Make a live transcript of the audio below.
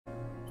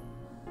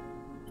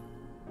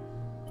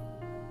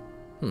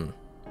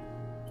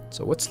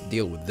So what's the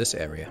deal with this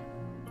area?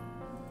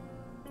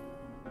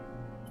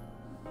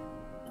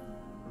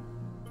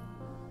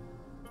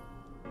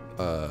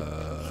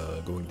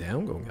 Going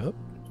down, going up.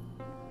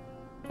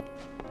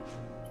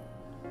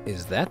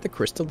 Is that the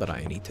crystal that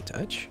I need to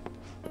touch?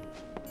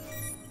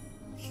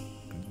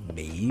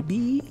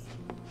 Maybe?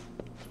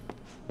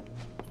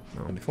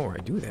 Well, before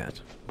I do that,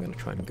 I'm gonna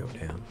try and go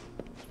down.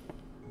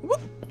 What?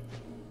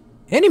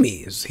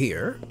 Enemies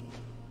here?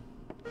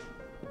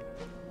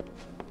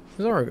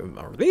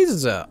 Are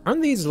these,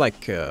 aren't these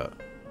like,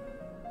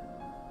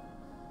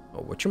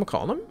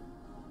 whatchamacallem?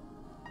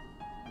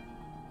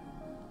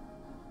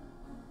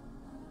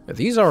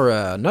 These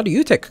are, not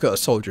Utek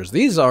soldiers.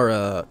 These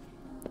are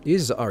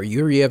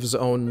Yuriev's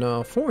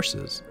own,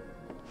 forces.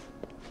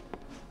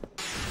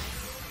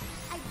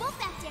 I wrote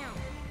that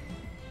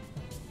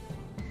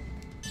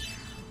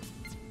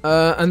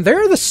down. And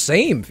they're the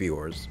same,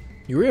 viewers.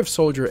 Yuriev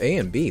Soldier A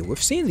and B.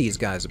 We've seen these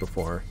guys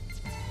before.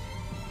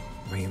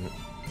 I mean,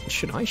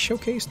 should I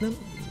showcase them?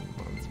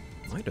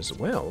 Might as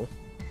well.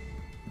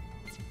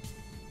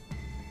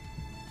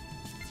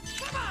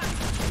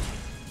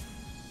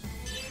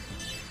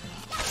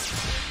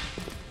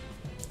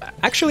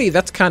 Actually,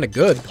 that's kind of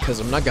good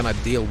because I'm not gonna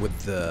deal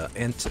with the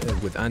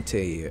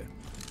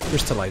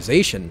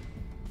anti-crystallization,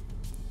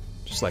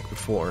 just like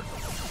before.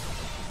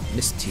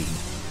 Misty.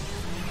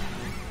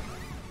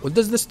 What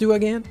does this do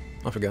again?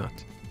 I forgot.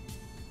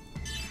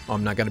 Oh,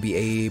 I'm not gonna be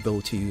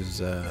able to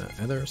use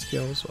other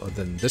skills. Well,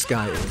 then this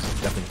guy is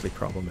definitely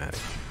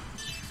problematic.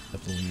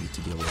 Definitely need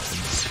to deal with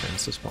him as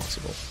fast as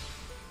possible.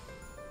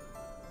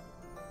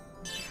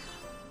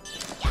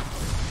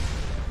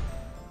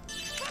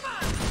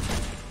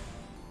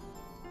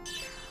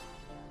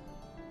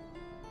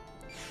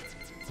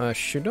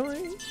 Should I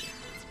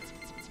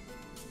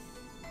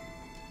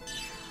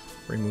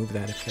remove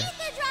that effect?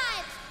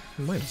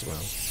 Might as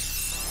well.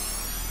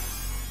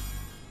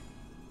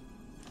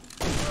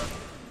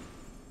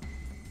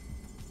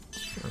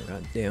 Oh,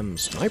 goddamn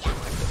sniper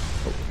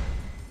rifle.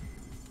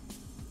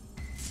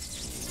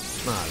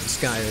 Oh. Ah, this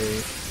guy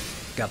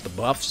got the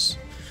buffs.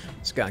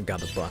 This guy got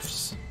the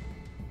buffs.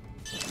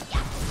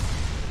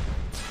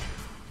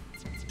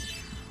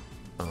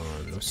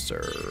 No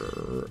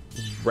sir.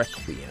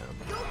 Requiem.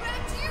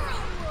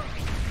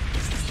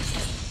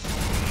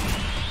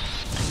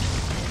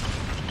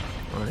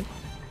 Alright.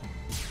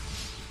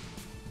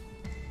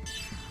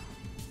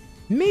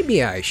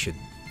 Maybe I should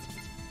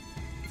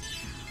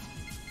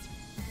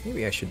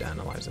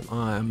analyze them.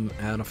 I'm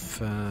out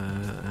of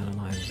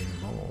analyzing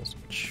balls,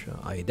 which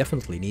I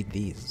definitely need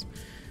these.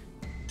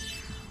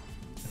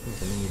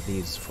 Definitely need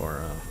these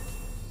for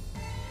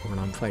when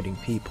I'm fighting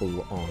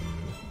people on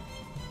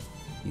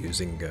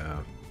using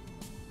the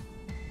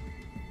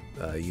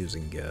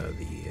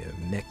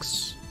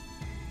mechs,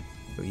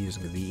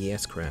 using the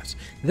ES crafts.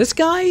 This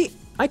guy,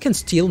 I can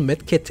steal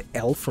medkit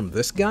L from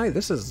this guy.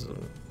 This is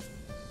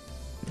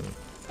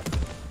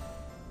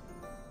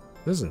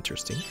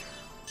interesting.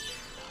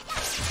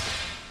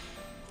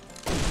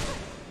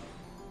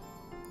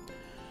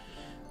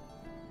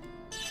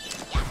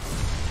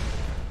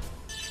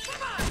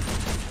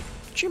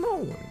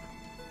 Chimon!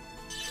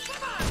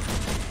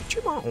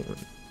 Chimon!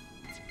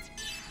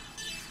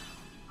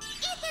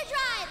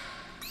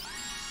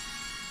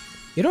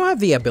 You don't have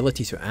the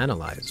ability to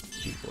analyze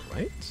people,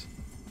 right?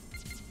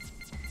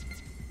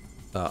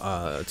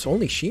 It's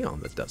only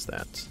Shion that does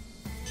that.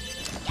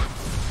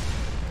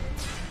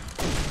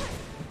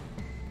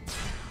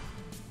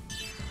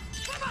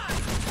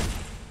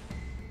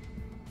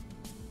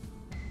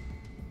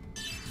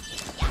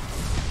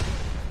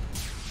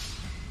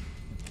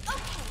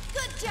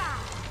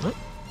 What?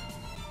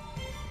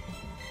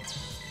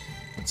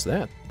 What's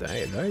that?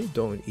 They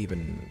don't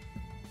even...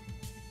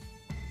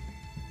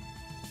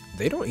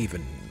 They don't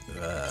even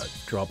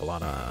drop a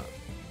lot of...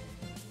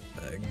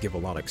 give a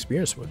lot of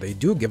experience for it. They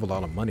do give a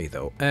lot of money,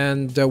 though.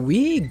 And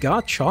we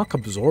got Shock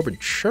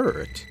Absorbent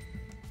Shirt.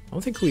 I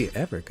don't think we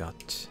ever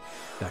got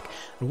back.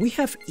 And we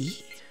have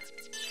E?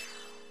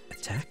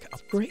 Attack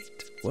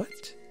upgrade?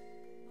 What?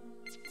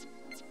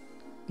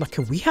 Like,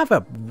 we have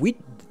a...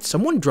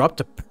 Someone dropped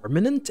a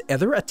permanent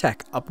other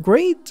attack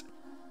upgrade?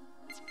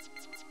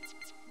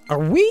 Are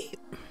we...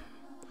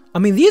 I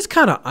mean, these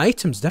kind of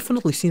items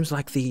definitely seems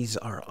like these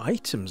are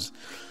items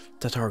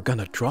that are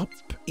gonna drop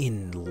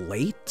in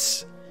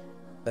late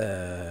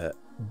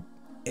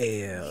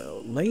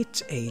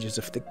ages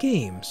of the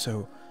game.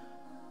 So,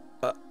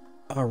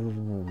 are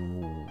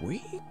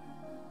we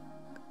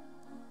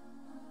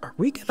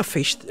gonna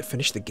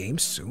finish the game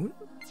soon?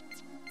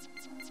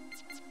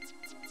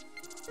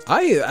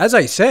 As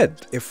I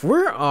said, if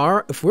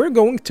we're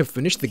going to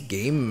finish the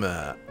game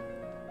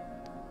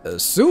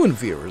soon,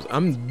 viewers,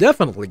 I'm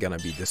definitely gonna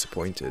be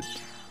disappointed.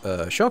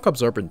 Shock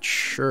Absorbent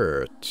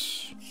Shirt.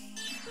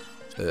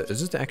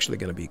 Is it actually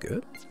gonna be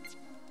good?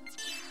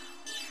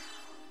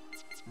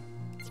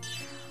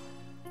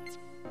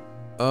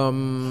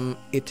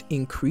 It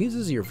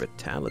increases your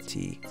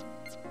vitality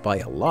by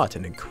a lot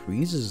and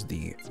increases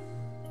the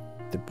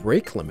the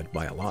break limit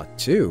by a lot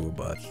too,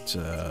 but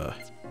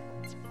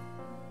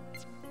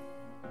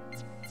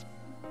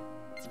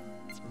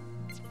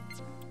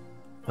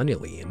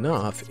funnily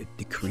enough, it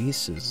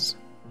decreases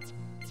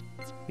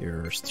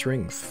your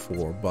strength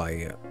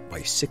by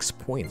 6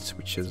 points,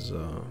 which is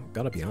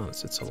gotta be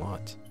honest, it's a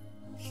lot.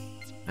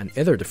 And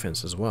other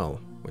defense as well,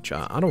 which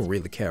I don't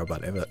really care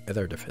about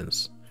other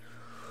defense.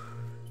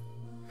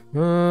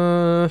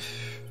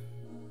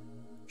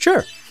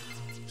 Sure.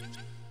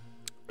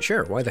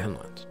 Sure, why the hell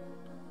not?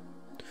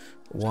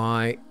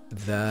 Why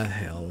the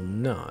hell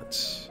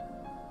not?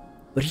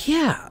 But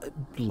yeah,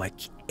 like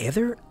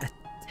other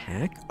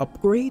attack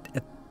upgrade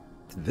at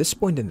this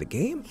point in the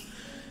game?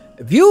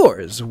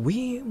 Viewers,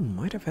 we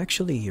might have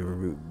actually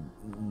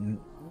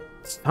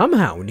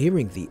somehow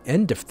nearing the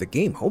end of the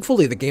game.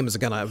 Hopefully the game is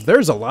gonna...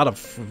 There's a lot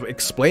of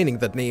explaining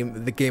that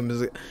the game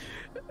is...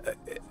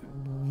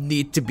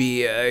 need to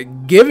be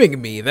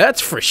giving me,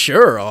 that's for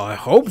sure. I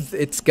hope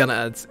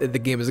the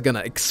game is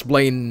gonna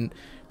explain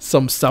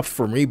some stuff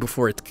for me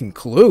before it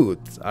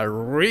concludes. I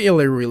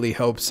really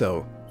hope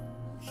so.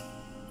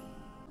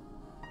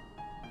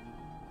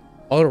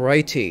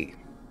 Alrighty.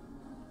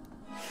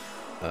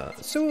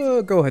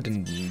 So go ahead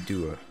and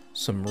do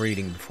some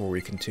reading before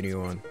we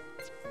continue on.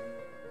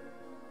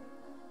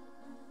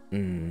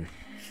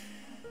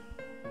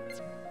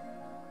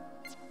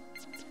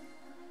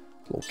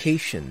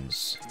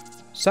 Locations.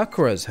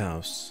 Sakura's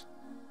house.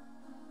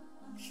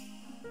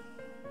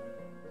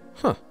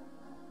 Huh.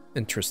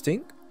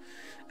 Interesting.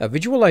 A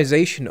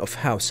visualization of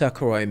how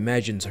Sakura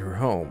imagines her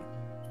home.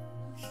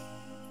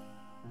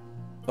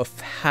 Of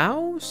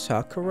how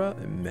Sakura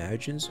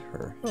imagines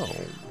her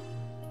home.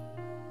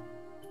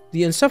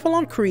 The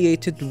encephalon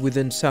created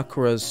within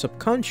Sakura's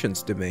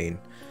subconscious domain.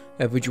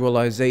 A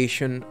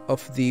visualization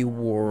of the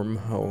warm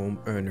home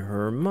in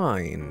her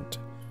mind.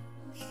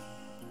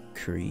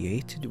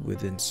 Created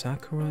within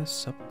Sakura's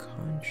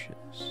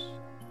subconscious.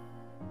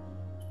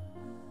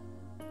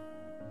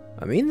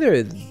 I mean,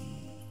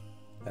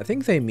 I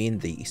think they mean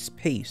the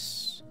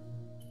space.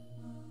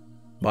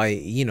 By,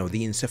 you know,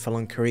 the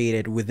encephalon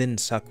created within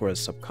Sakura's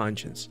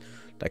subconscious.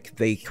 Like,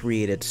 they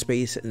created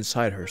space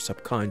inside her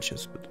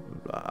subconscious, but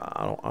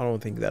I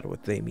don't think that's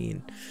what they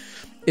mean.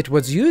 It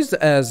was used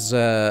as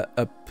a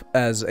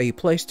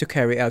place to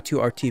carry out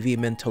 2RTV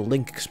mental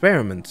link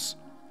experiments,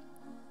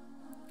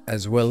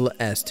 as well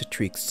as to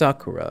trick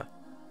Sakura.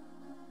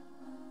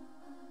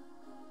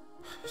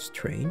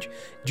 Strange.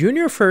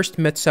 Junior first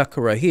met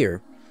Sakura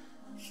here.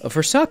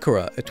 For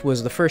Sakura, it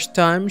was the first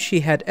time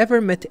she had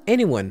ever met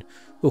anyone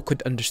who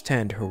could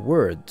understand her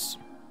words.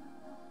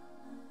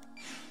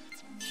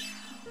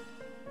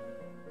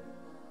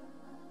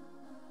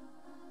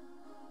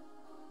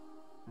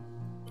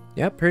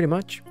 Yeah, pretty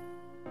much.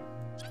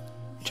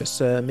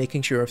 Just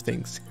making sure of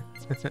things.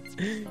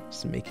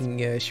 Just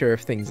making sure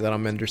of things that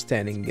I'm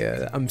understanding.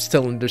 I'm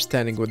still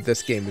understanding what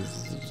this game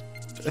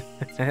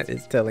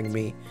is telling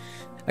me.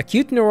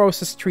 Acute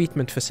neurosis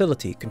treatment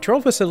facility.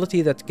 Control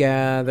facility that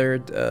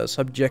gathered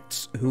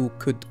subjects who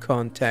could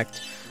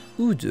contact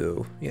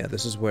Udo. Yeah,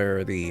 this is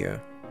where the...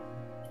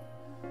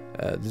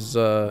 this is,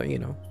 you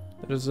know...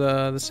 There's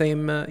the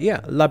same...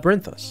 yeah,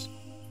 Labyrinthus.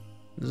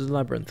 This is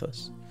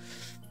Labyrinthus.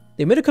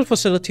 The medical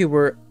facility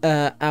where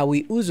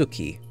Aoi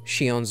Uzuki,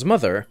 Shion's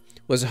mother,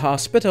 was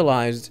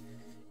hospitalized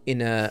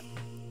in a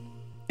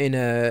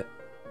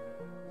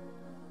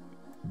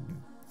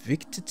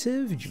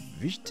vegetative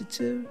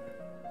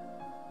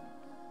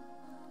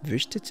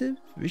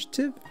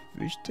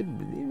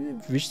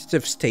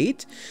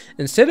state.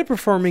 Instead of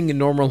performing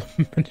normal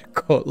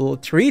medical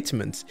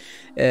treatments,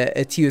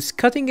 it used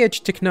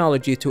cutting-edge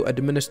technology to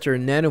administer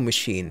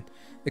nanomachine,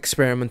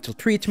 experimental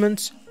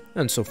treatments,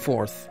 and so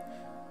forth.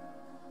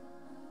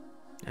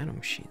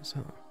 Nanomachines,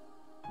 huh?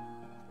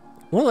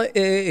 Well,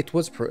 it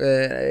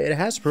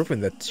has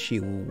proven that she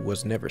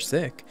was never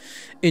sick.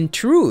 In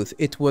truth,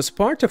 it was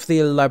part of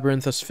the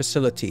Labyrinthus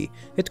facility,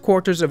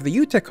 headquarters of the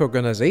UTEC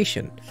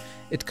organization.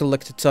 It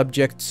collected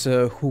subjects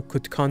who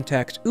could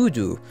contact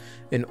Udo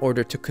in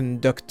order to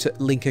conduct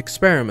link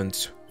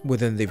experiments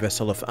within the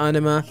Vessel of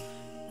Anima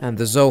and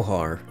the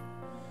Zohar.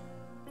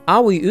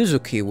 Aoi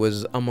Uzuki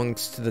was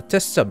amongst the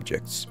test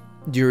subjects.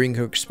 During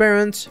her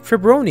experiments,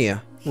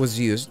 Fibronia was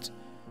used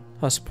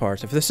as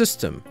part of the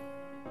system.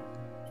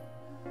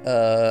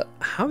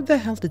 How the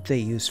hell did they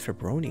use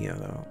Fibronia,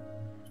 though?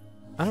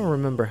 I don't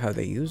remember how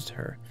they used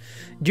her.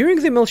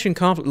 During the Miltian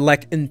conflict,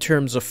 like in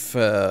terms of,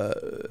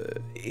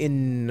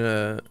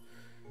 in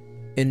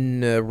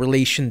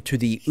relation to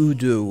the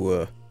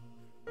Udo,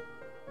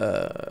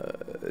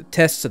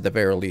 tests at the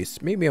very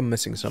least. Maybe I'm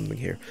missing something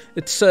here.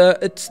 It's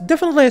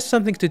definitely has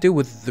something to do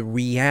with the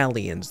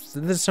Realians.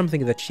 This is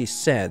something that she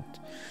said.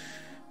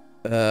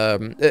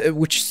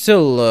 Which is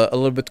still a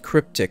little bit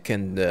cryptic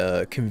and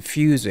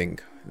confusing.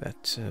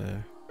 That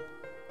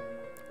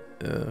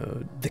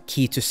the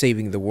key to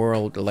saving the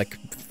world, free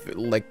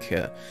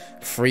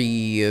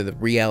the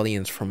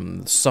Realians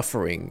from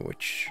suffering,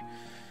 which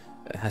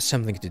has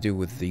something to do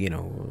with the, you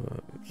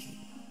know,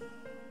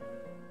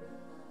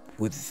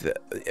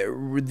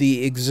 with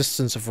the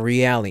existence of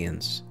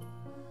realians.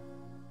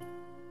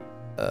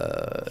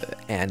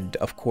 And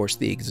of course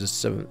the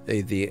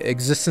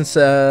existence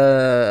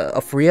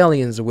of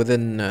realians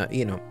within,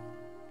 you know,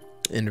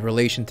 in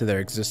relation to their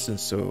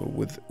existence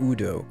with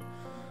Udo.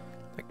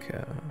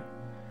 Like,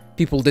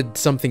 people did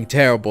something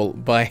terrible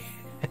by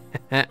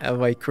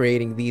by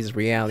creating these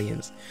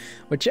realians,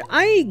 which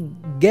I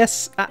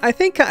guess, I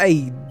think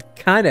I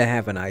kind of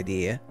have an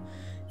idea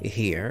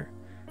here.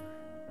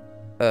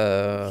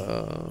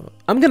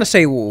 I'm gonna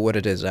say what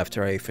it is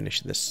after I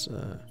finish this.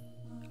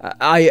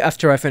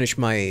 After I finish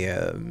my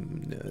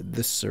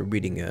this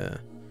reading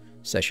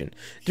session.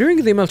 During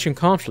the Melchian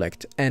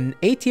conflict, an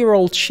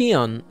 8-year-old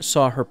Shion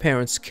saw her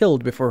parents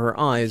killed before her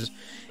eyes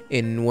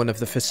in one of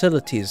the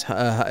facilities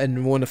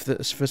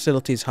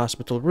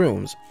hospital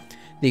rooms.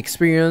 The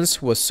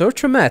experience was so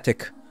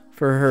traumatic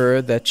for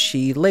her that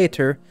she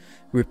later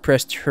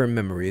repressed her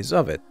memories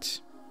of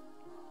it.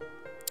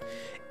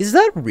 Is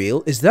that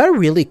real? Is that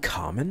really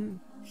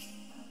common?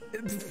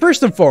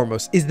 First and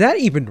foremost, is that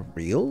even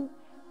real?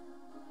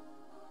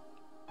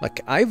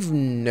 Like, I've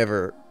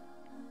never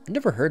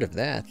heard of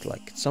that.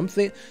 Like,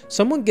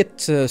 someone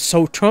gets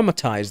so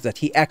traumatized that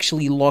he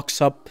actually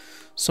locks up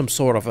some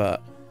sort of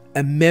a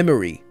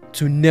memory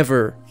to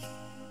never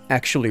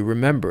actually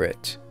remember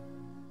it.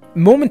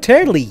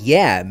 Momentarily,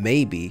 yeah,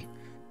 maybe,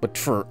 but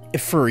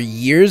for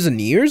years and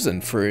years,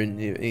 and for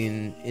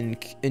in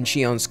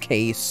Shion's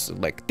case,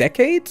 like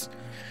decades.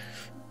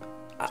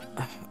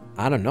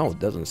 I don't know. It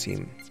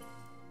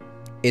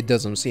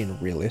doesn't seem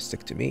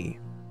realistic to me.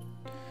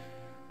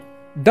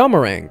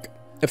 Damarang,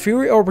 a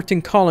Fury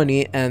orbiting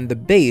colony and the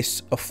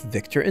base of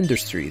Victor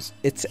Industries.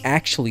 It's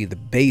actually the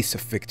base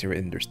of Victor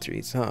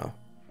Industries, huh?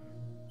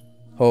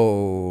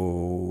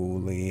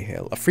 Holy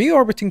hell. A free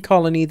orbiting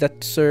colony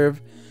that serves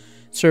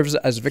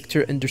as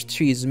Victor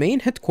Industries' main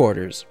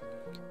headquarters.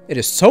 It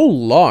is so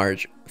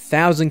large,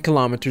 1,000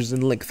 kilometers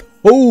in length.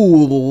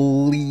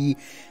 Holy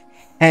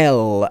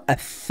hell,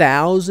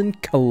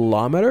 1,000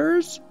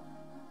 kilometers?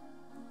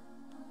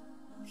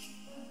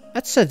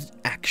 That's an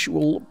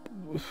actual...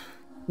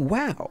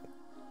 Wow.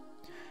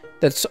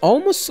 That's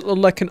almost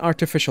like an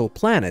artificial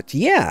planet.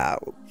 Yeah.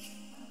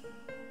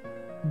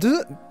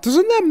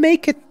 Doesn't that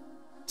make it,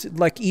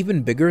 like,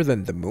 even bigger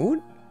than the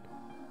moon?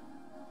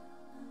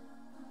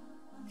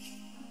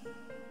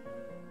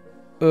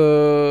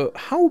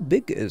 How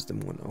big is the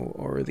moon?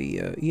 Or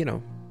the, you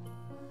know...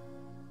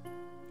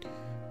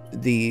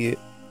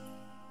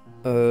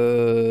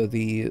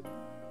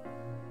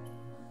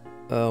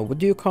 what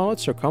do you call it?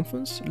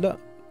 Circumference?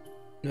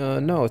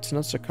 No, it's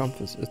not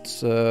circumference.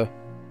 It's the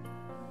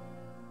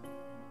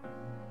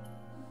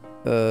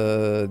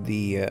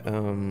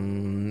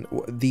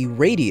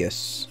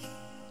radius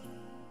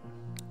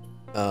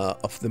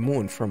of the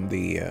moon from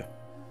the.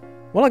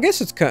 Well, I guess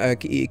it's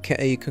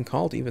you can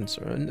call it even.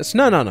 It's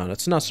no.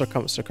 It's not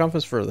circumference.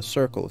 Circumference for the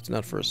circle. It's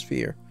not for a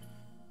sphere.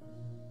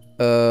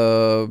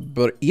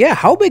 But yeah,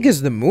 how big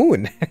is the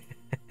moon?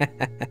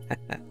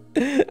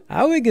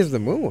 How big is the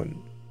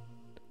moon?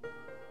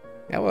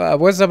 Yeah, well, I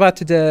was about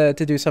to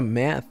do some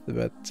math,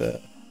 but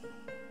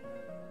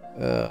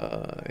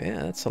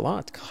yeah, that's a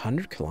lot.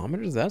 100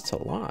 kilometers, that's a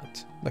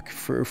lot. Like,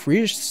 if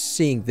we're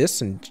seeing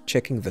this and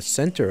checking the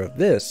center of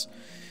this,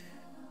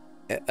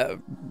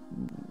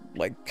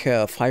 like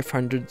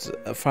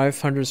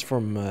 500s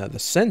from the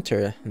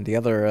center, and the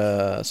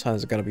other side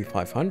is gonna be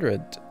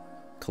 500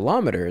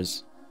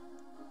 kilometers.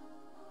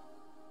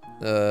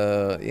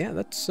 Yeah,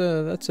 that's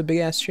a big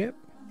ass ship.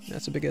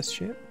 That's a big ass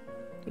ship.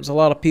 There's a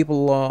lot of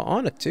people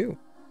on it too.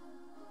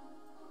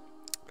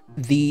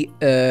 The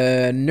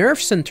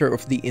nerve center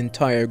of the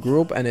entire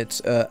group and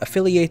its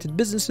affiliated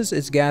businesses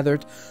is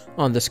gathered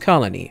on this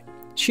colony.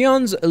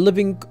 Shion's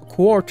living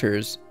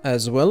quarters,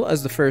 as well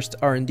as the first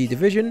R&D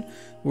division,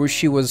 where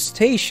she was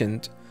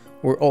stationed,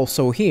 were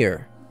also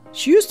here.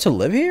 She used to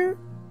live here?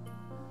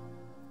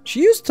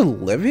 She used to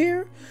live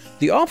here?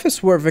 The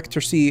office where Victor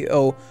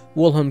CEO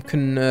Wilhelm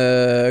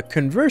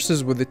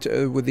converses with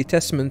the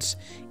Testaments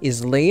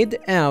is laid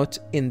out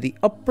in the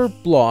upper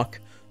block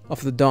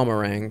of the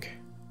Damarang.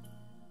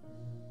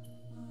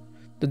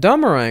 The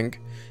Damarang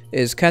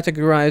is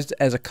categorized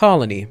as a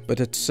colony, but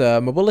its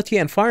mobility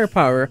and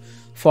firepower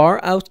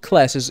far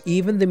outclasses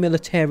even the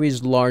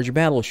military's large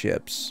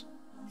battleships.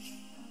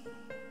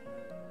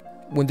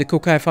 When the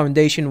Kukai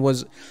Foundation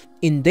was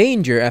in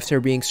danger after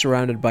being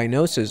surrounded by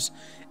Gnosis,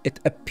 it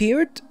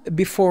appeared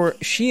before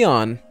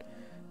Shion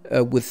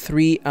with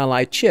 3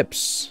 allied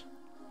ships.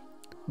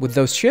 With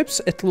those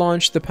ships, it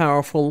launched the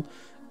powerful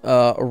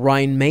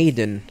Rhine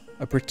Maiden,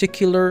 a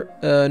particular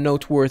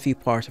noteworthy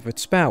part of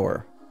its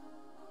power.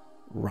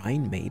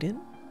 Rhine Maiden?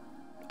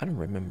 I don't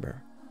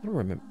remember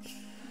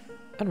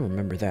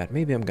that.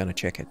 Maybe I'm gonna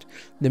check it.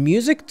 The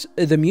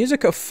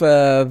music of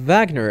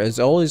Wagner is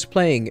always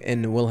playing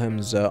in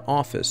Wilhelm's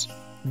office.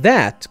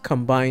 That,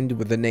 combined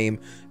with the name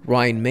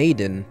Rhine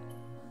Maiden,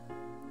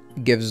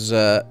 gives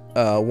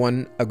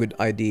one a good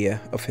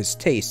idea of his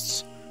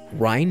tastes.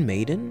 Rhine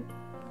Maiden?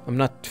 I'm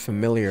not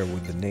familiar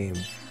with the name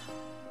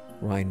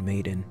Rhine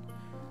Maiden.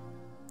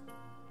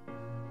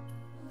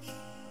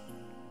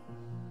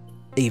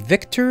 A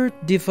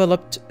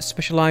Victor-developed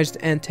specialized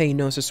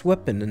anti-Gnosis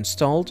weapon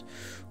installed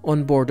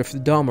on board of the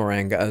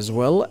Domarang, as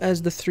well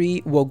as the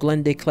 3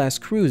 Woglende-class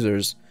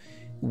cruisers,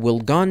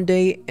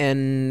 Wilgonde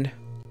and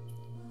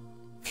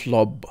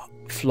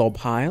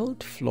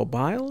Flobhild?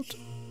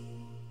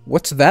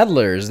 What's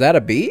Vadler? Is that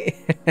a B?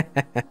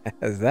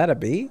 Is that a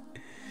B?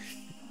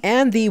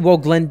 And the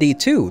Woglende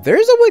 2.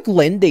 There's a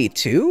Woglende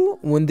 2?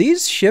 When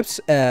these ships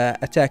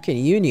attack in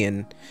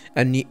unison,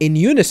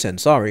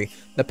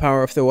 the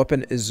power of the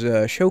weapon is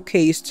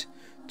showcased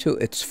to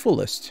its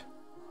fullest.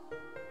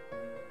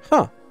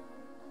 Huh.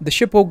 The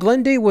ship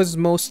Woglende was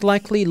most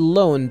likely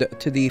loaned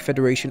to the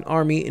Federation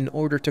Army in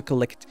order to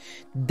collect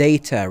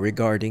data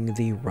regarding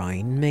the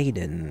Rhine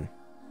Maiden.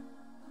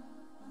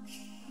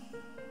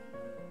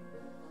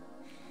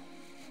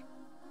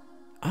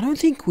 I don't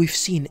think we've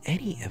seen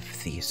any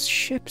of these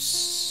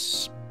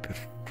ships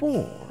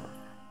before.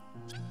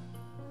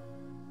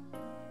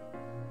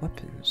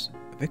 Weapons.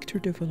 Victor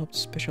developed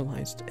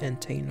specialized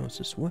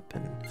anti-Gnosis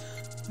weapon.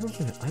 I don't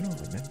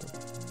remember.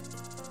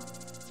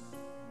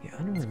 Yeah,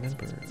 I don't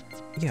remember.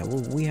 Yeah,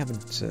 well, we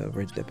haven't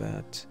read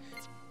about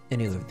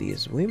any of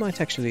these. We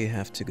might actually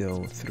have to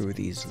go through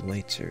these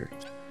later.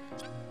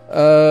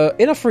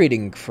 Enough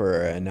reading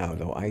for now,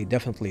 though. I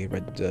definitely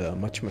read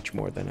much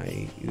more than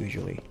I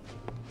usually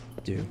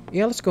do.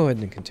 Yeah, let's go ahead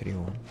and continue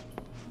on.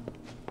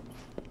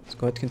 Let's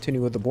go ahead and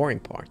continue with the boring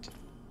part.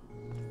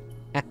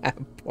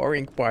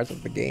 Boring part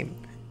of the game.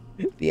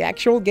 The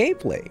actual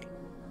gameplay.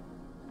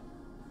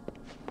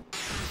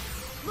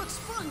 Looks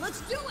fun,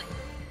 let's do it!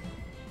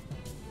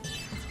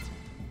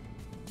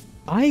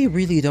 I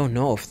really don't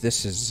know if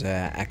this is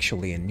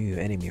actually a new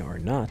enemy or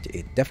not.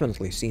 It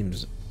definitely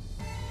seems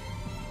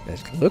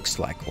that it looks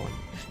like one.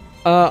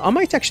 I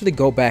might actually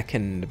go back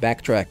and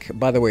backtrack.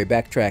 By the way,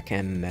 backtrack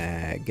and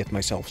get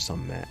myself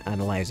some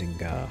analyzing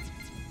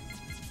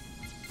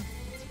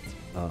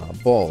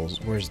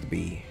balls. Where's the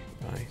B?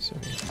 So,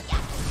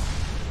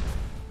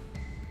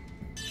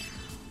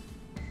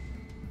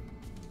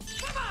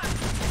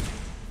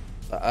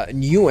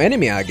 new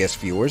enemy, I guess,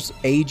 viewers.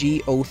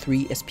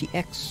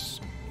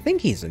 AG03SPX. I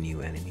think he's a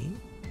new enemy.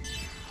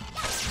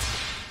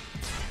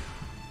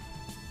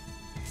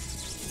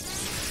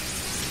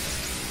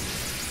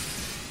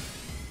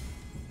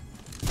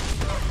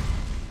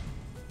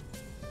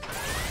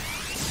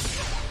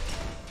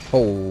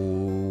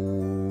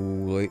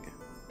 Holy.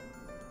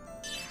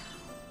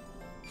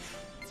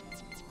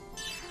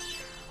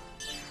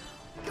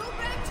 Go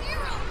back to your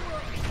own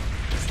world.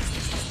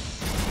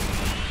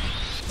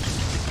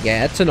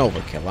 Yeah, it's an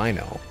overkill, I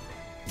know.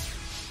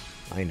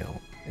 I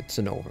know. It's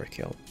an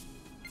overkill.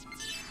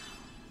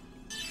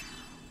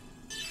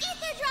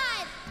 Ether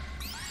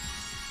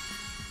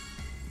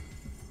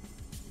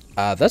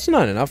drive. That's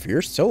not enough.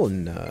 You're still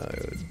in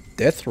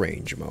death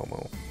range,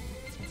 Momo.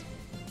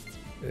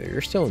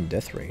 You're still in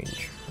death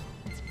range.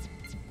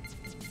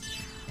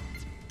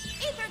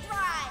 Ether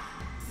drive.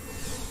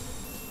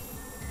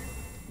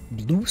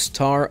 Blue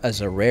Star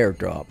as a rare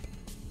drop.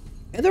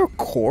 And their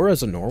core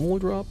as a normal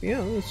drop?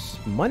 Yeah,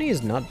 money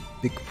is not a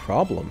big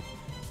problem.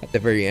 At the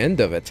very end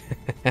of it.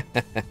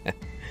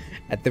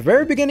 At the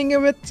very beginning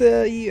of it,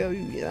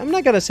 I'm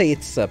not gonna say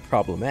it's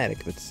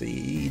problematic, but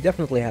you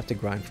definitely have to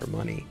grind for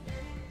money.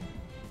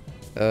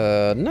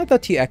 Not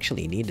that you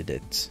actually needed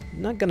it.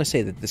 I'm not gonna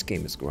say that this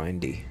game is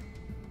grindy.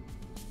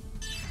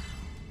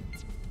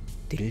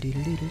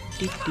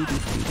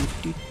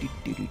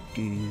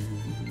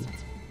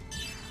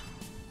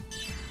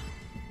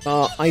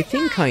 I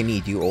think I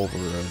need you over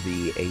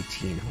the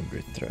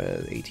 1800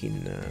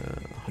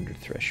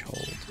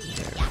 threshold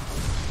there.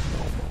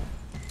 Normal.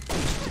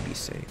 Just to be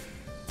safe.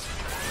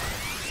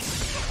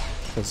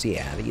 Because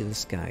yeah,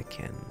 this guy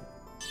can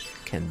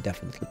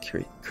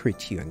definitely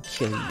crit you and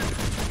kill you.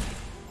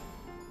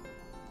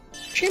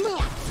 Shima!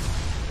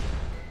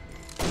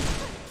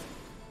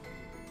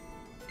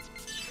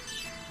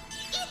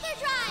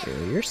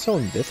 You're still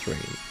in death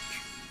range.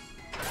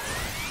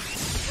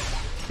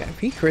 Yeah, if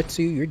he crits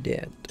you, you're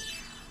dead.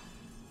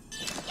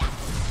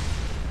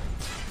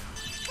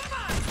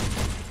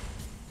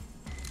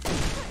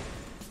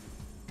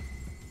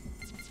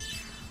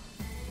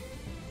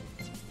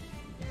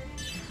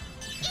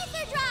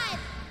 Ether drive.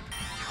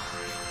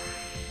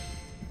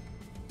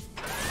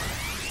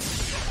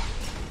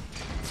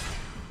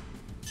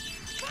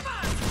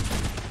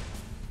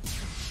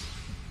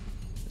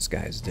 This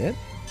guy's dead.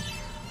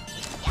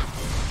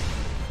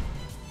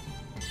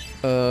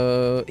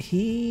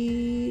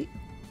 He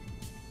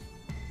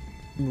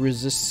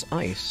resists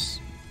ice.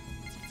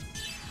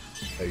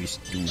 I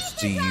do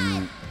see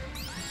you.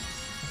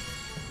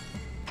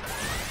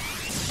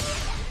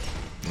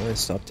 I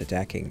stopped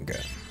attacking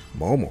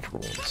Momo for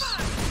once.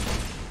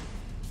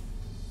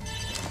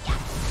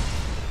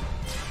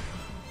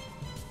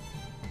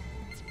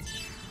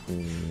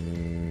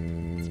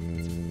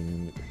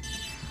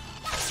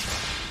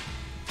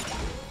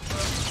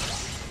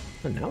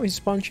 And now he's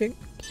punching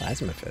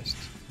Plasma Fist.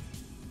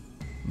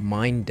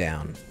 Mine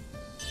down.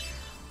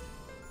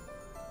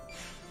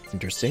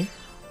 Interesting.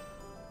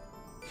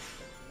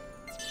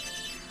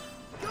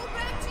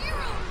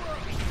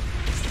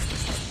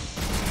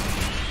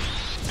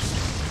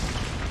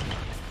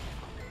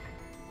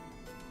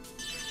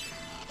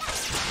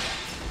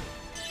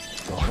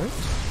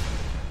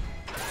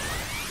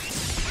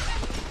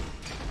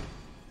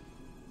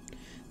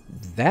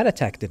 that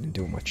attack didn't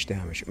do much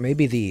damage.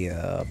 Maybe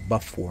the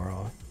buff wore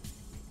off.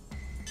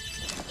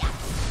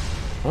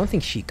 I don't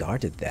think she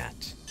guarded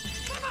that.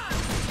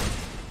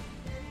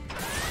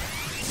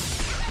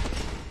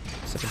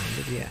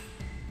 700, yeah.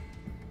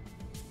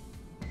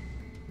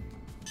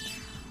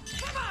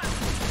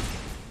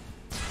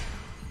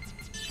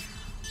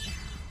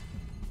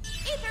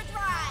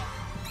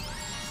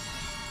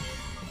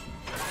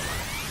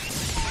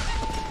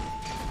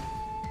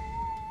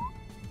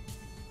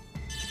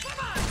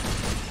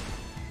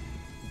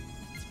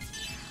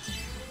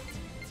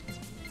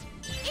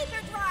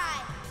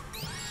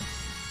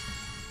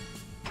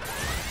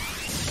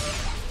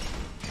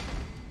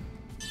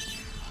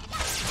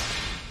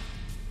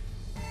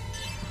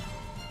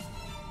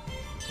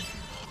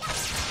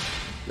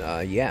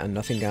 Yeah,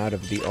 nothing out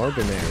of the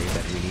ordinary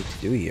that we need to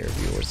do here,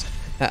 viewers.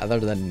 Other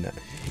than,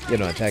 you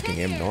know, attacking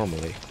him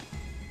normally.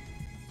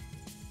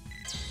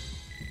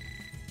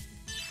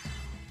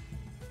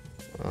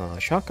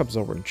 Shock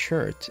absorbent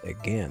shirt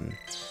again.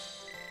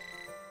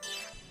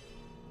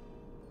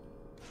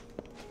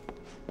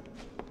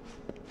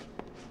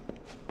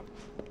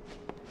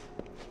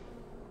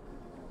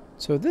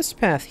 So this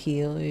path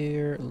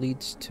here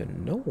leads to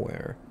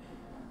nowhere.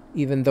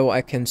 Even though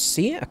I can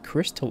see a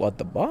crystal at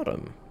the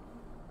bottom.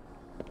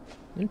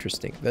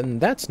 Interesting. Then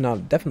that's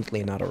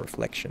definitely not a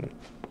reflection.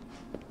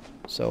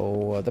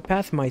 So the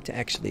path might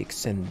actually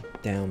extend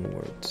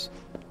downwards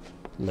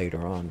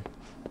later on.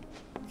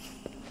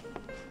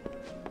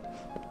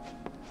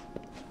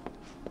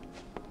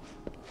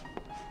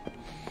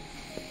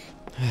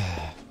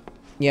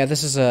 Yeah,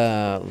 this is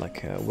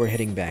we're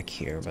heading back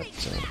here, but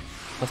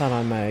I thought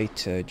I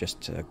might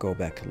just go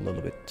back a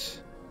little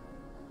bit,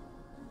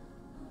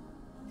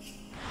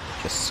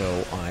 just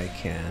so I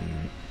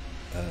can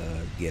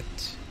get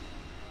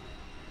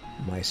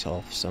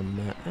myself some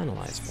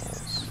analyze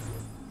balls.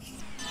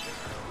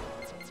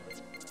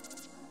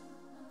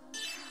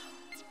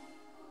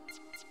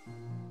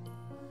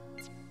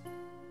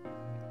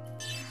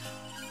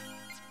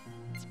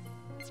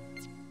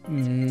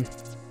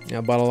 I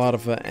bought a lot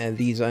of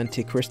these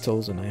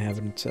anti-crystals, and I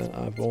haven't.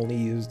 I've only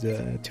used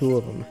 2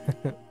 of them.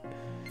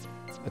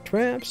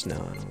 Traps? No,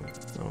 I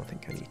don't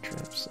think I need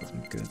traps.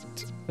 I'm good.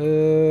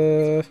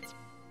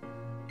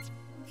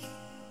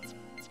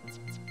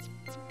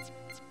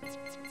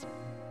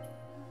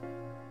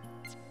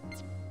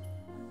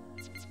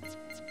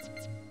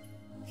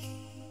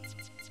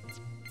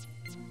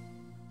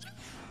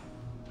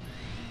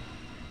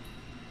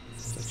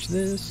 Touch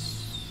this.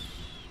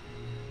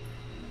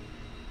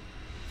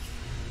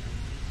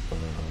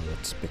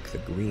 Let's pick the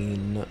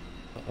green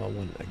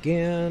one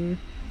again.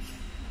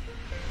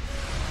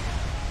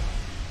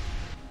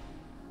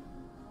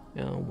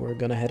 Now we're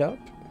gonna head up.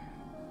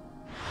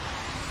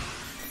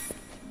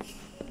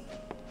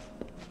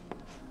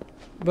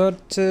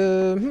 But,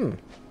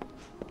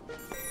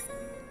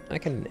 I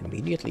can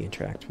immediately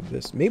interact with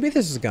this. Maybe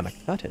this is gonna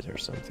cut it or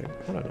something.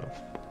 I don't know.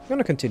 I'm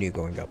gonna continue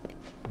going up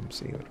and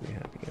see what we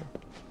have here.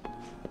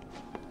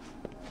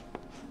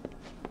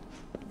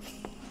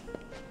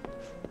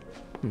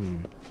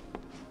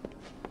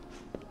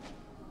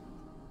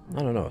 I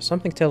don't know.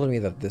 Something telling me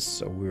that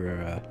this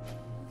we're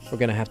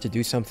gonna have to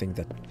do something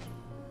that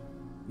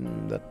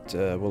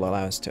will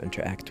allow us to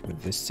interact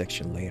with this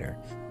section later.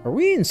 Are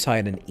we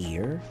inside an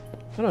ear?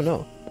 I don't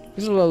know.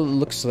 This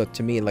looks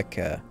to me like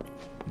a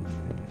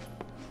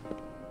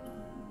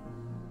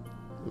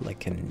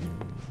like an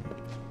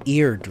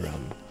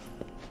eardrum.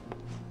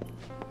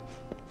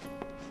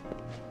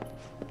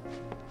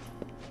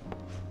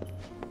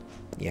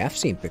 Yeah, I've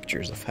seen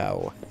pictures of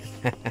how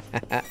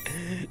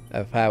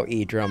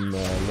eardrum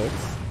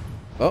looks.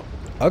 Oh,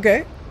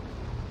 okay.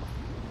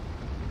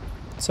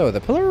 So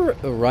the pillar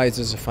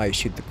rises if I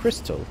shoot the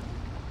crystal.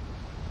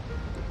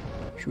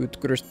 Shoot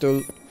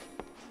crystal.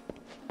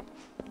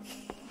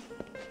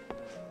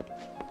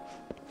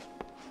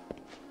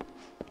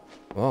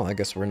 Well, I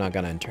guess we're not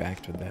gonna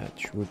interact with that.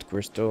 Shoot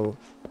crystal.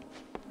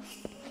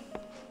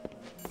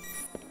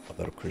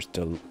 Other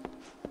crystal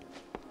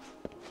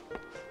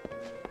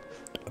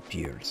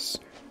appears.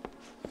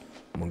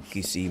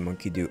 Monkey see,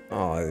 monkey do.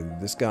 Oh,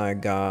 this guy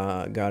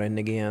got in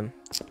again.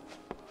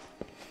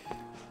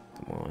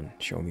 Come on,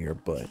 show me your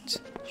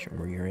butt. Show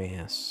me your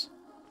ass.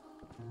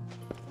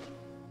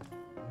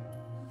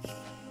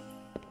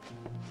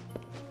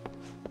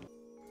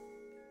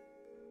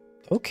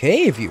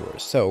 Okay,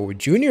 viewers. So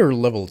Junior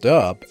leveled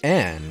up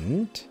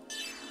and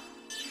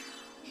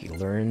he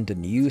learned a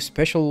new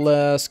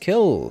special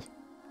skill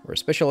or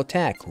special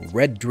attack,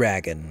 Red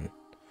Dragon.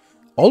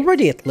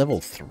 Already at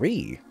level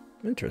 3.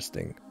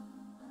 Interesting.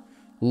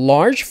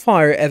 Large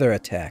fire ether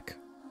attack.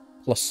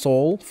 Plus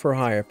soul for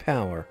higher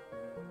power.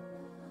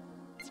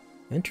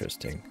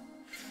 Interesting.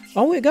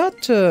 Oh, we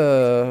got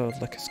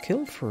like a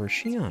skill for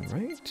Shion,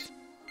 right?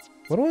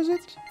 What was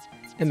it?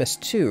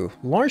 MS2.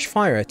 Large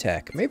fire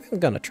attack. Maybe I'm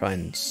gonna try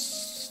and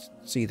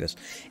see this.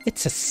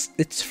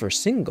 It's for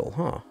single,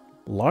 huh?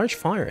 Large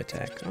fire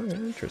attack. Oh, yeah,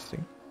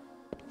 interesting.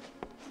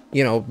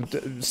 You know,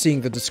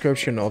 seeing the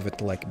description of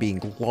it like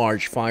being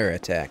large fire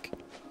attack.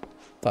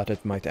 Thought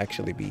it might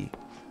actually be,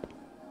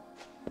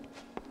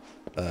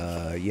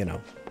 you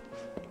know.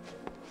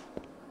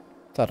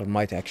 Thought it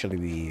might actually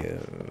be,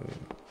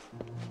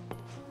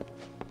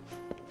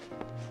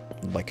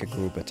 like a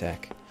group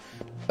attack.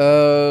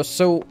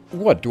 So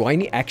what? Do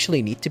I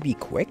actually need to be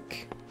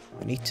quick?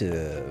 I need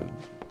to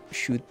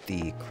shoot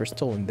the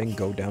crystal and then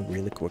go down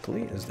really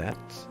quickly? Is that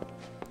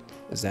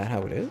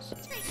how it is?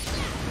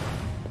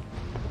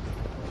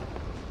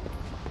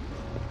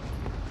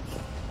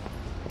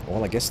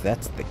 Well, I guess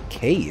that's the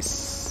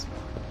case.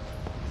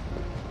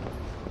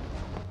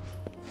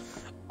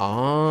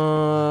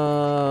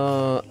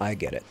 I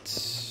get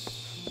it.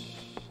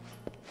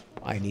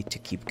 I need to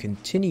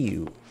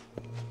continue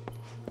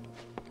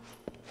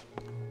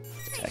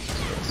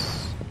attacking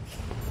this.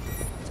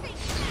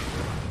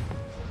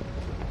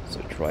 So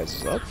it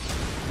rises up.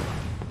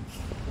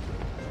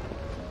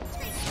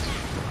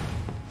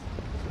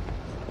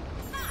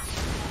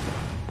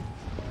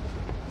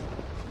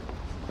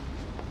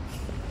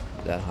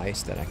 The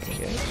highest that I can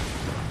get. I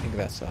think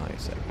that's the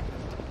highest I can get.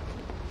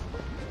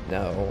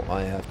 Now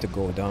I have to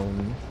go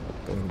down,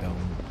 going down.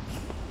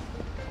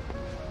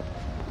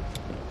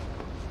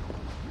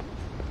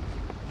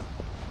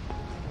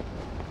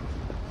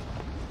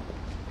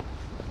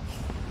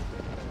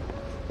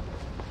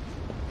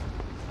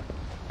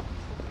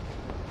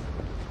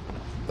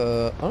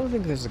 I don't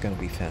think this is gonna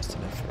be fast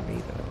enough for me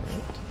though,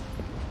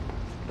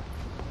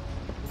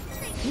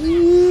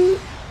 right?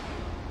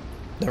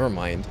 Never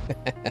mind.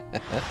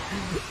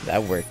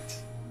 That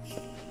worked.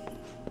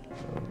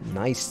 Oh,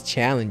 nice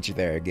challenge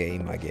there,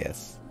 game, I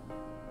guess.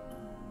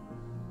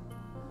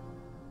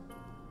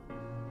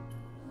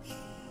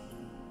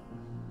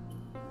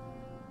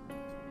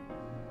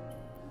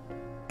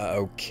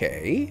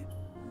 Okay.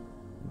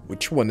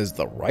 Which one is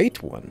the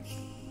right one?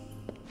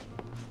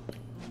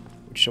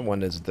 Which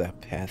one is the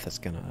path that's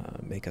gonna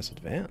make us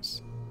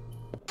advance?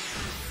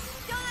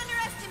 Don't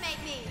underestimate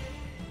me.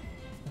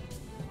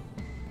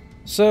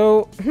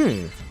 So,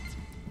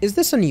 is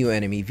this a new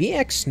enemy?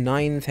 VX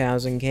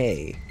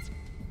 9000K?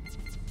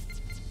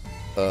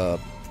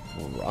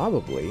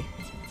 Probably.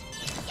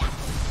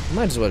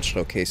 Might as well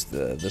showcase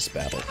this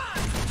battle.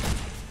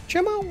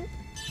 Chamo!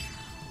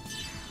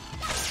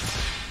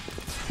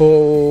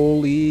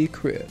 Holy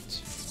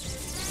crit.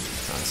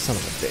 Ah, son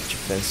of a bitch,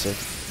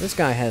 offensive. This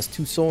guy has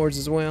 2 swords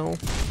as well.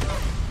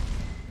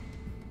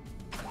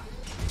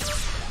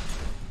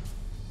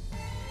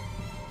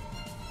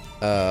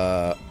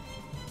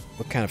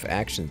 What kind of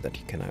action that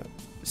he cannot...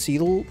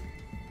 Seal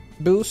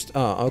boost?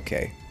 Oh,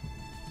 okay.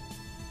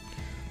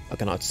 I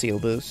cannot seal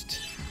boost.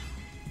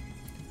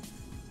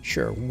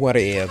 Sure, what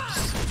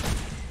ifs.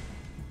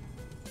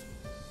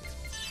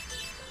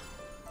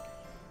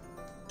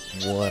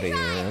 What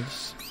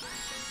ifs.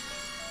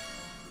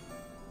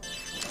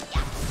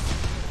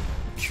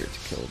 Sure to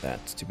kill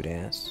that stupid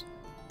ass.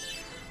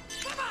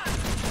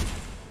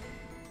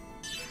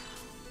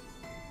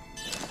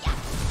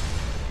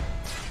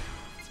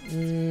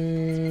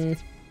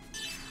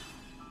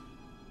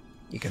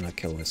 You cannot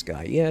kill this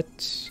guy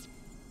yet.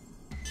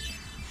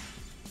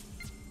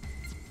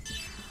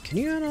 Can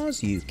you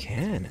analyze? You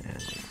can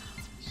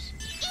analyze.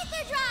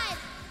 Ether drive.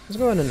 Let's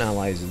go ahead and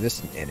analyze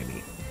this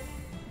enemy.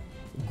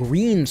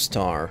 Green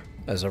Star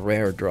as a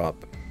rare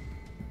drop.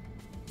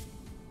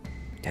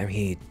 Damn,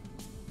 he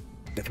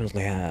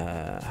definitely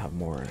have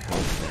more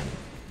health than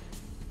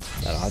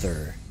that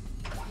other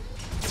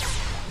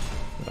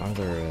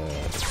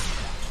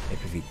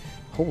APV.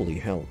 Holy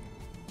hell.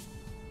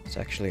 It's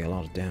actually a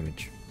lot of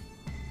damage.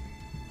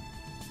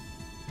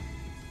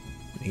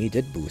 He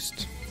did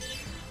boost.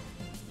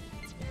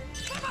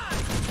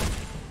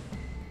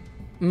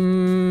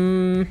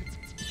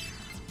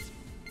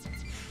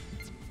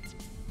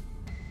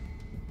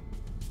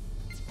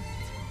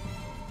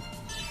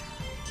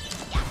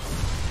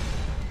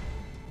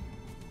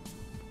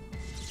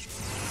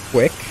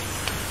 Quick.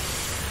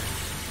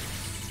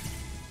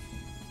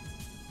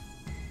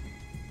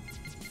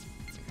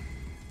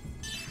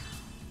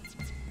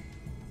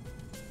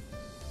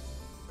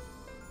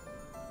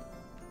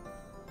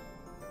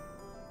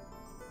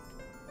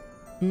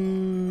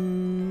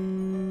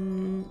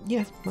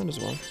 Yeah, might as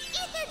well.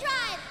 Ether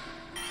drive.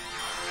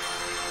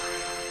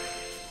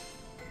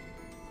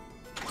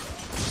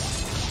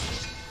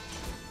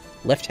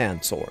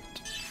 Left-hand sword.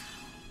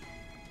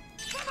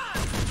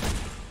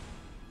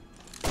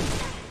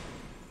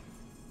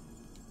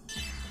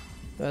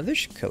 This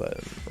should kill him,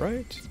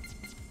 right?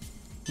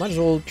 Might as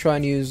well try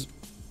and use...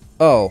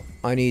 Oh,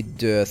 I need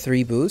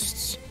 3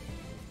 boosts.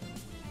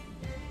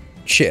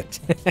 Shit.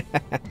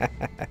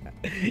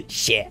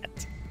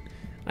 Shit.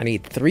 I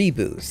need 3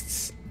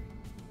 boosts.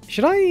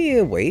 Should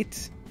I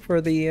wait for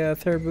the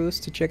 3rd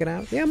boost to check it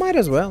out? Yeah, might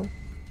as well.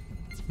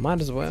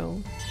 Might as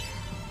well.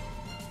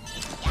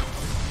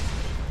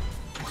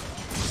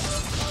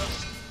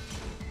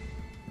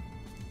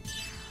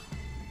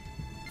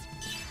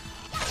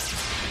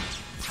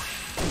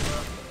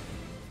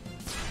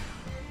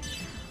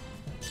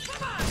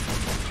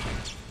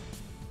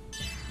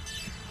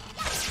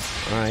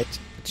 Alright,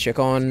 let's check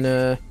on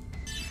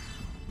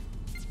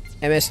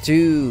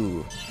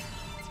MS2.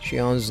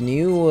 Shion's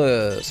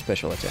new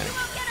special attack.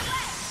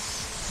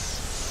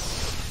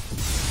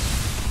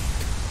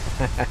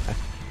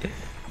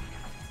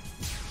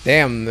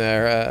 Damn,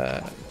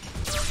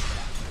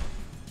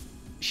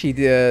 she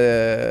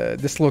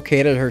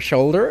dislocated her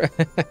shoulder.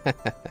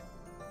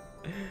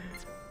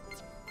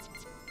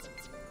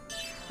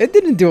 It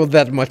didn't do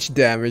that much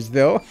damage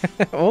though.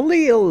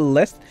 only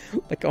less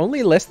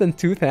than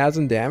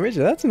 2,000 damage.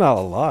 That's not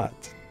a lot.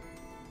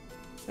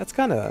 That's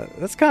kind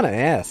of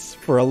ass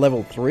for a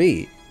level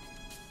 3.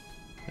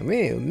 I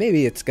mean,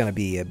 maybe it's gonna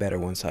be better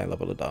once I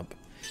level it up.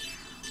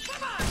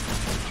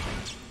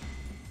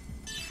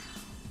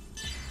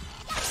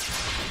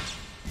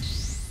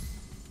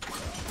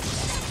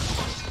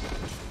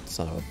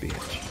 Son of a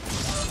bitch.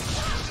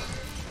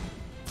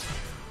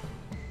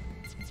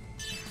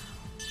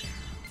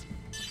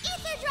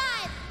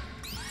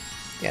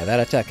 Yeah, that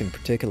attack in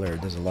particular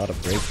does a lot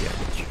of break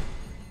damage.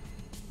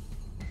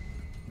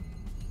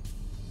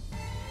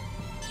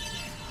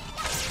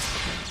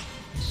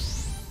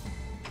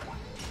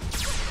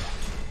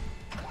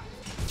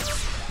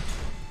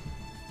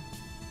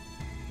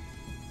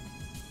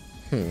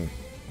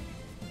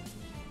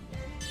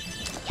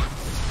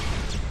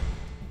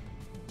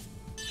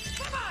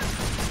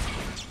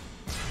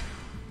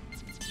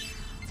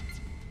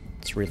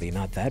 It's really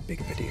not that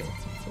big of a deal.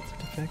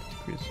 Effect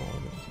decreases all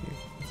of it.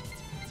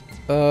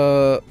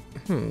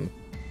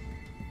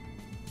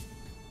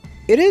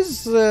 It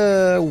is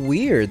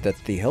weird that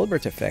the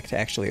Hilbert effect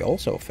actually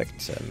also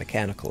affects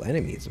mechanical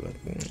enemies, but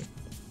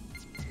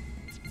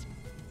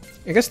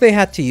I guess they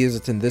had to use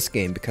it in this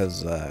game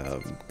because,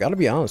 gotta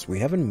be honest, we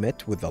haven't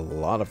met with a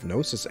lot of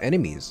Gnosis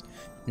enemies,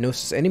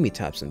 Gnosis enemy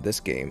types in this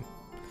game.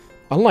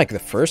 Unlike the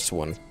first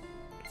one.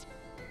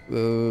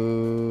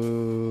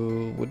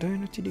 Would I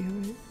not to do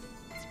it?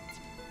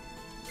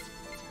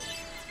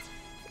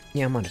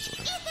 Yeah, I might as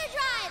well.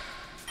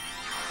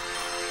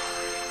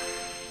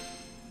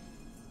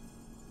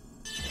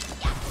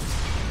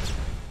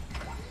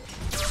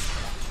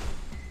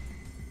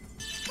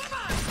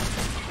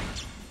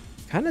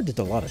 Kinda did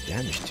a lot of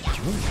damage to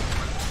Junior.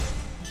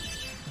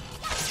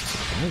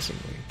 Surprisingly.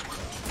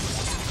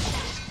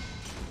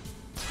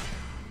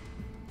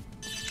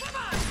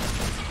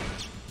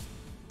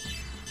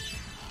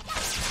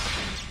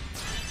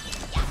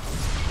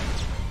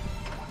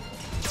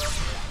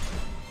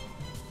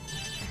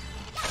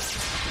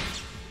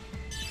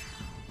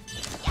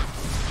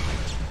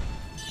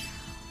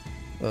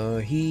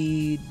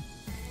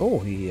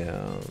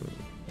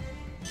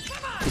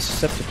 He's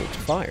susceptible to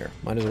fire.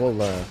 Might as well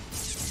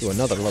do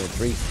another level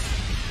 3.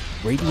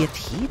 Radiant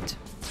Heat?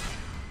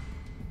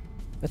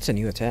 That's a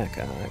new attack.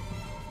 That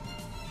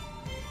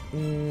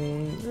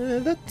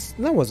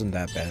wasn't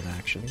that bad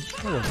actually.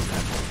 That wasn't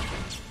that bad.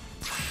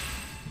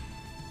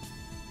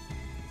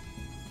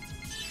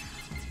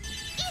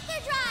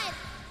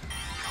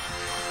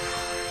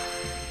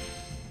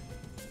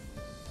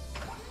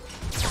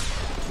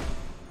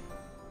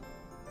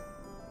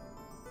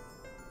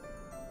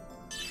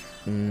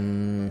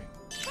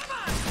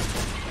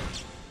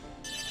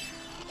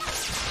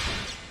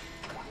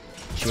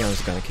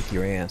 Shion's gonna kick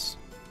your ass.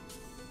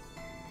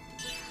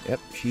 Yep,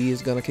 she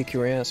is gonna kick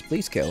your ass.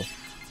 Please kill.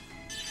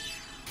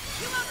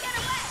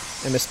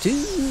 MS2.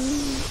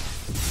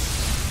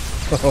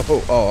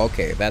 Oh,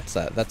 okay. That's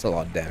a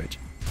lot of damage.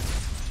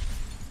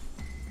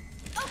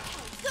 Okay,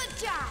 good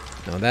job.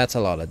 No, that's a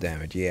lot of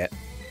damage. Yeah.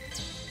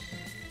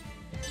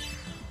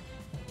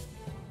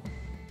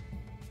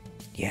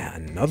 Yeah,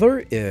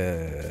 another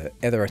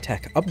other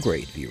attack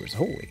upgrade, viewers.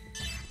 Holy.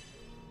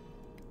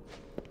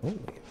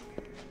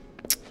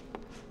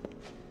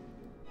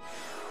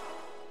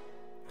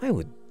 I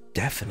would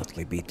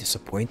definitely be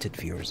disappointed,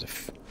 viewers,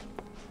 if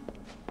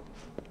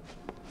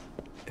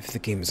the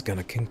game is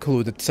gonna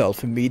conclude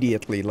itself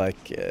immediately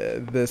like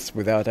this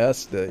without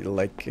us,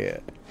 without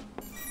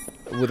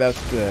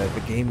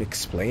the game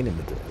explaining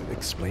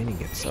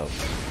itself.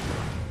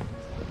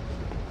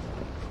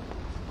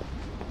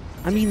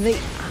 I mean,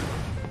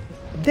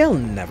 they'll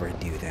never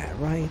do that,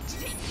 right?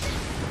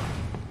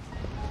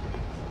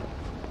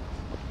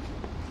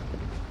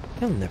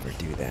 They'll never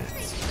do that.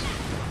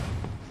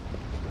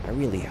 I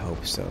really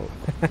hope so.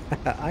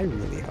 I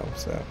really hope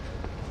so.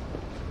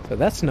 So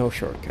that's no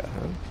shortcut,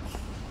 huh?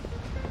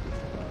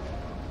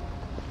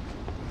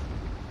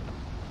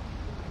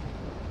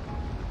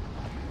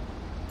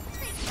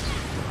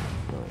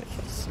 Alright,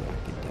 let's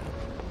get down.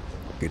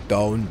 Get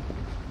down.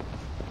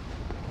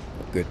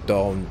 Get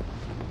down.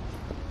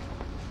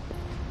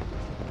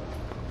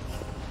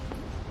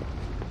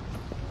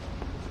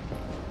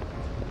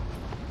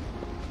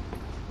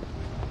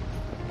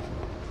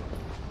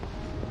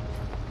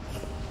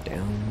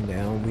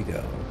 Down we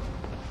go.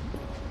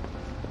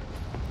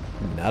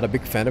 Not a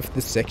big fan of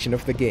this section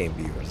of the game,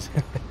 viewers.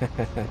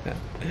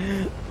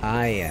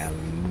 I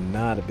am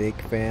not a big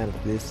fan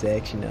of this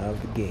section of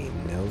the game.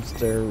 No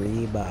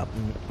sirree, bop.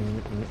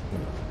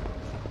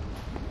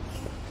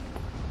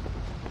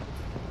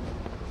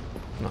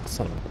 Not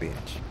son of a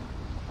bitch.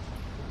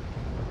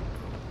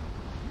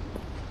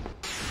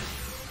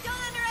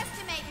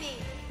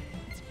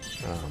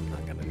 I'm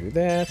not gonna do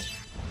that.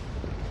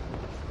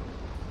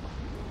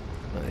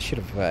 I should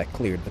have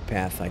cleared the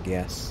path, I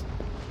guess.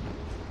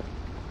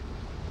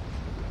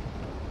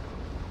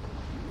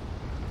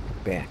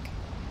 Back.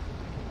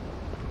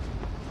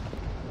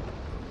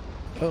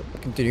 Oh,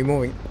 continue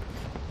moving.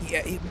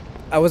 Yeah,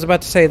 I was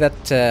about to say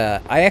that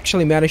I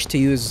actually managed to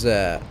use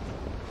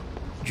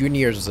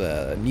Junior's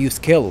new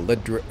skill, the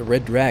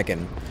Red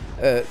Dragon.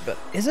 But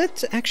is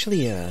it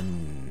actually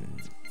an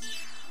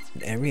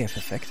area of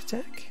effect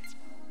attack?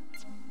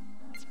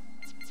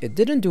 It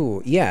didn't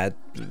do... Yeah,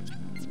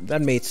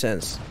 that made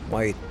sense.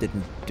 Why it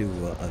didn't do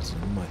as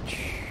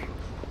much.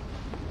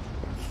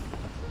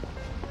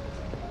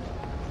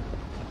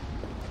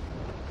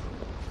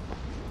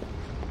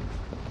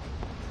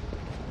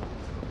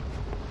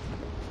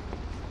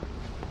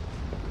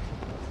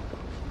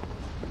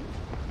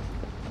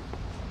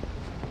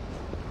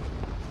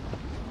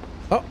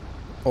 Oh,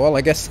 well,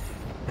 I guess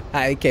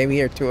I came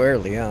here too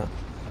early, huh?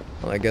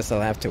 Well, I guess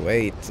I'll have to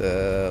wait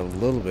a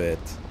little bit.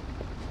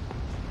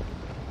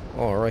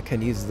 Or I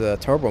can use the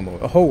turbo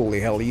mode. Holy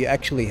hell, you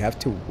actually have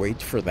to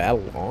wait for that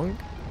long?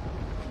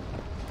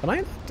 Can I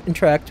not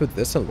interact with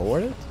this and lower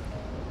it?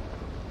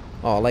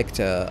 Oh, I like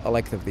the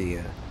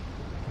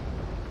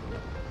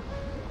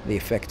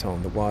effect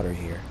on the water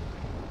here.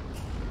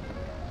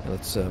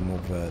 Let's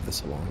move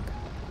this along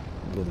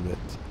a little bit.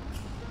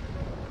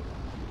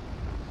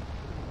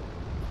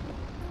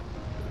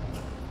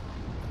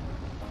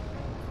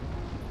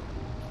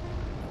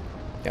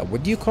 Yeah,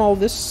 what do you call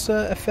this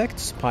effect?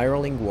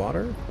 Spiraling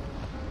water?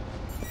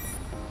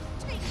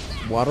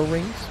 Water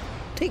rings?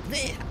 Take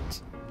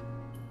that!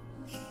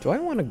 Do I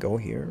want to go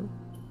here?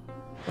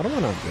 I don't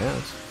want to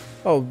advance.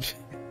 Oh,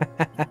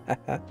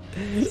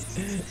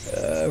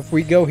 if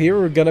we go here,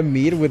 we're gonna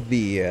meet with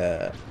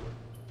the...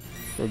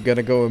 we're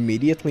gonna go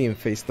immediately and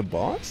face the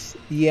boss?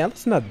 Yeah,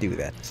 let's not do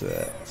that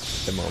at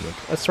the moment.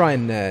 Let's try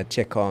and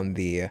check on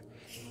the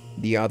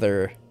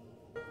other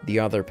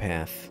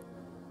path.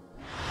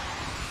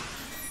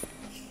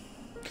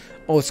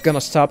 Oh, it's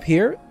gonna stop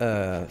here?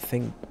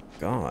 Thank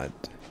God.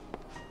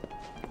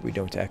 We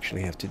don't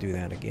actually have to do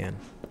that again.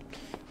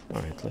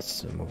 Alright,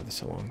 let's move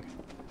this along.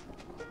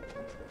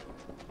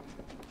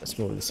 Let's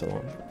move this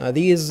along.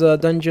 These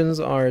dungeons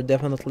are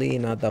definitely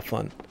not that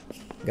fun.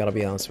 Gotta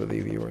be honest with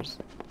you, viewers.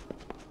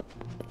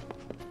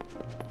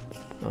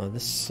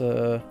 This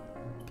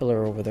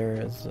pillar over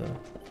there is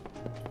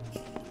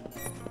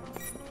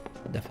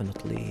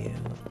definitely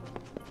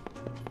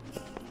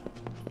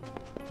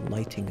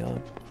lighting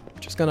up.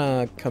 Just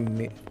gonna come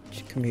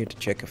here to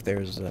check if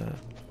there's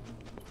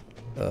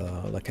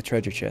like a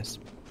treasure chest.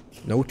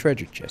 No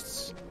treasure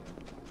chests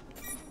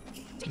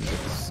in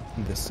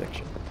this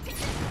section.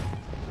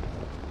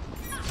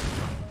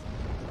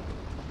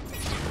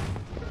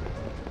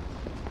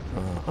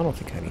 I don't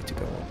think I need to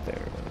go up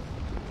there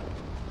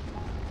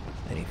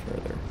any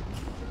further.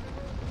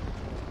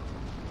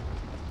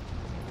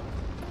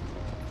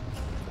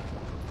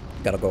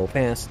 Gotta go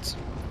fast.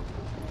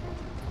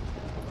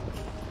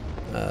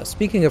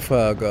 Speaking of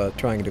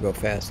trying to go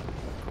fast,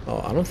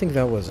 oh, I don't think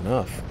that was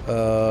enough.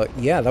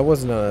 Yeah, that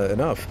wasn't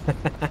enough.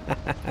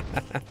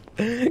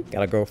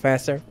 Gotta go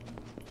faster.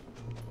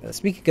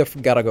 Speaking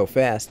of gotta go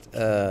fast,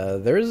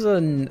 there's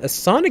a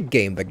Sonic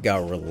game that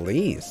got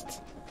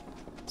released.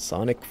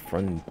 Sonic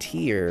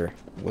Frontier.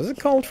 Was it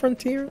called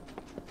Frontier?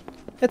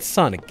 It's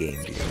Sonic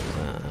game, dude.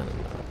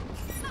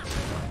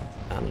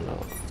 I don't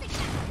know.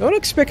 Don't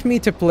expect me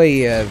to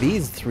play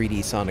these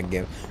 3D Sonic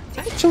games.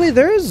 Actually,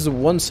 there's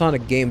one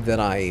Sonic game that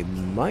I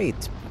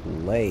might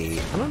play.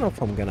 I don't know if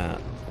I'm gonna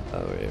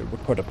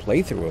record a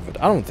playthrough of it.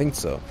 I don't think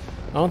so.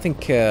 I don't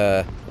think...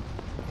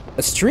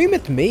 stream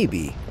it,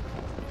 maybe.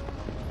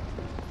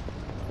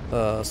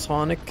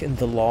 Sonic in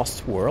the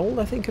Lost World,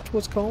 I think it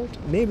was called.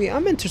 Maybe.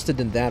 I'm interested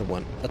in that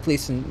one. At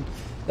least in,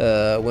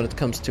 when it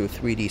comes to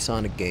 3D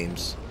Sonic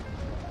games.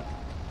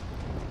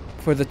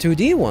 For the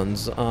 2D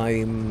ones,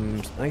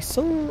 I'm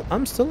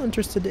still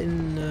interested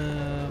in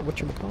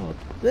whatchamacallit.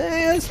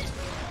 Yes,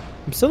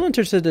 I'm still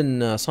interested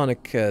in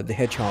Sonic the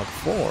Hedgehog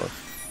 4.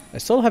 I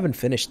still haven't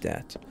finished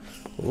that.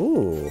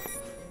 Ooh,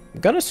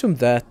 I'm gonna assume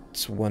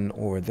that one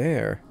over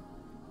there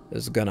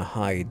is gonna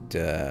hide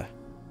a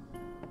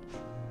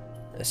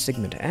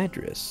segment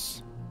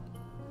address.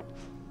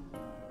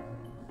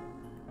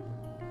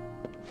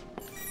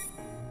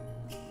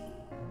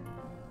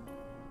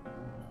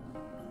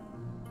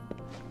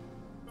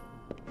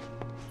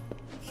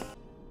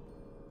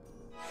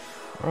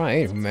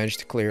 Alright, we managed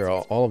to clear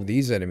all of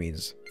these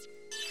enemies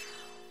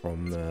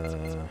from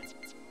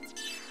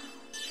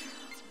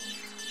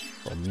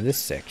this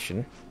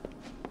section.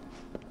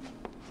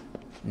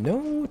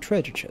 No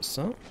treasure chests,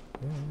 huh?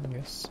 I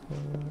guess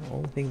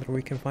only thing that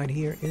we can find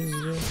here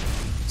is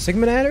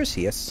segment adders?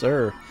 Yes,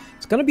 sir.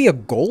 It's gonna be a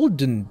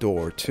golden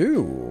door,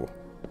 too.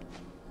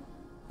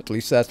 At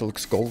least that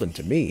looks golden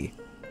to me.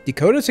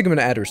 Decoded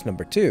segment adders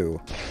number 2.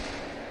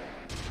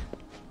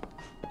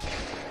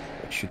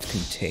 It should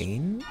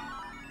contain...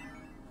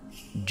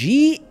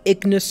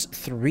 G-Ignis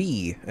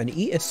 3, an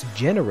ES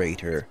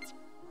generator.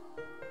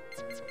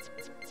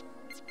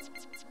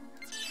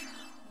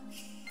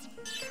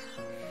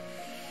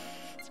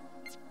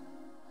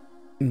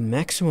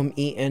 Maximum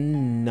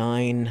EN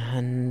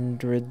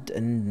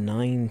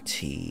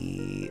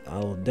 990.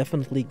 I'll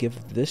definitely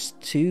give this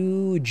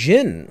to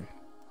Jin.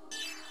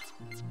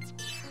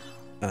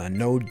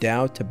 No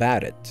doubt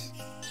about it.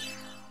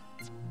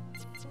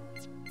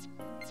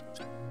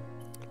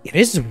 It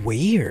is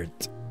weird.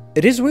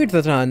 It is weird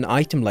that an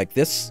item like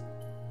this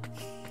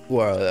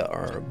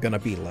are gonna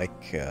be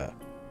like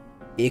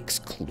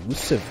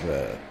exclusive,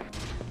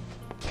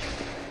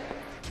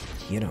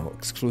 you know,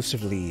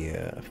 exclusively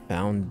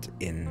found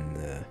in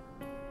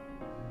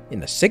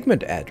a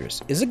segment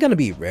address. Is it gonna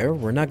be rare?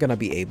 We're not gonna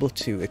be able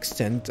to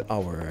extend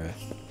our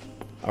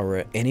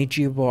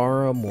energy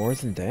bar more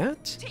than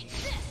that?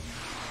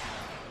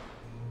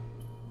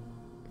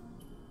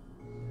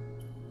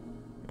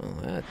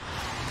 Well,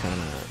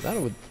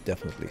 that would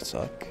definitely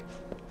suck.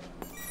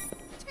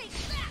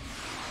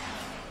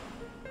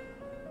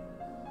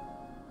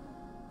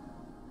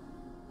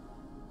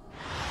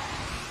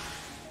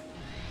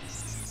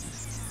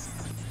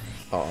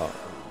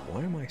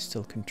 Why am I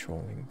still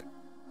controlling?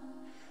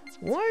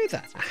 Why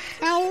the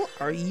hell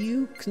are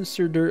you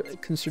considered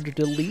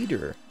a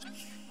leader?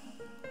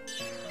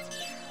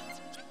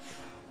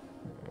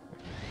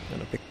 I'm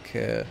gonna pick.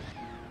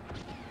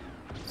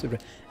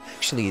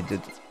 Actually,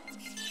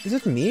 is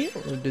it me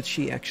or did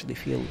she actually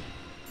feel?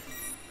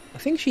 I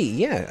think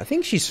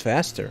she's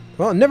faster.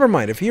 Well, never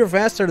mind. If you're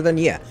faster, then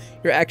yeah,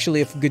 you're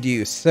actually of good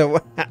use.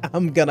 So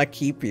I'm gonna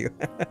keep you.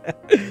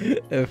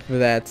 If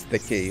that's the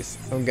case.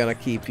 I'm gonna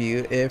keep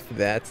you if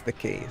that's the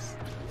case.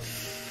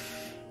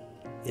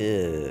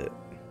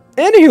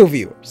 Anywho,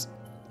 viewers.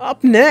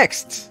 Up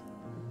next.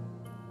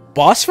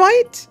 Boss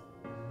fight?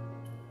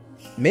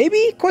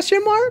 Maybe?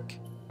 Question mark?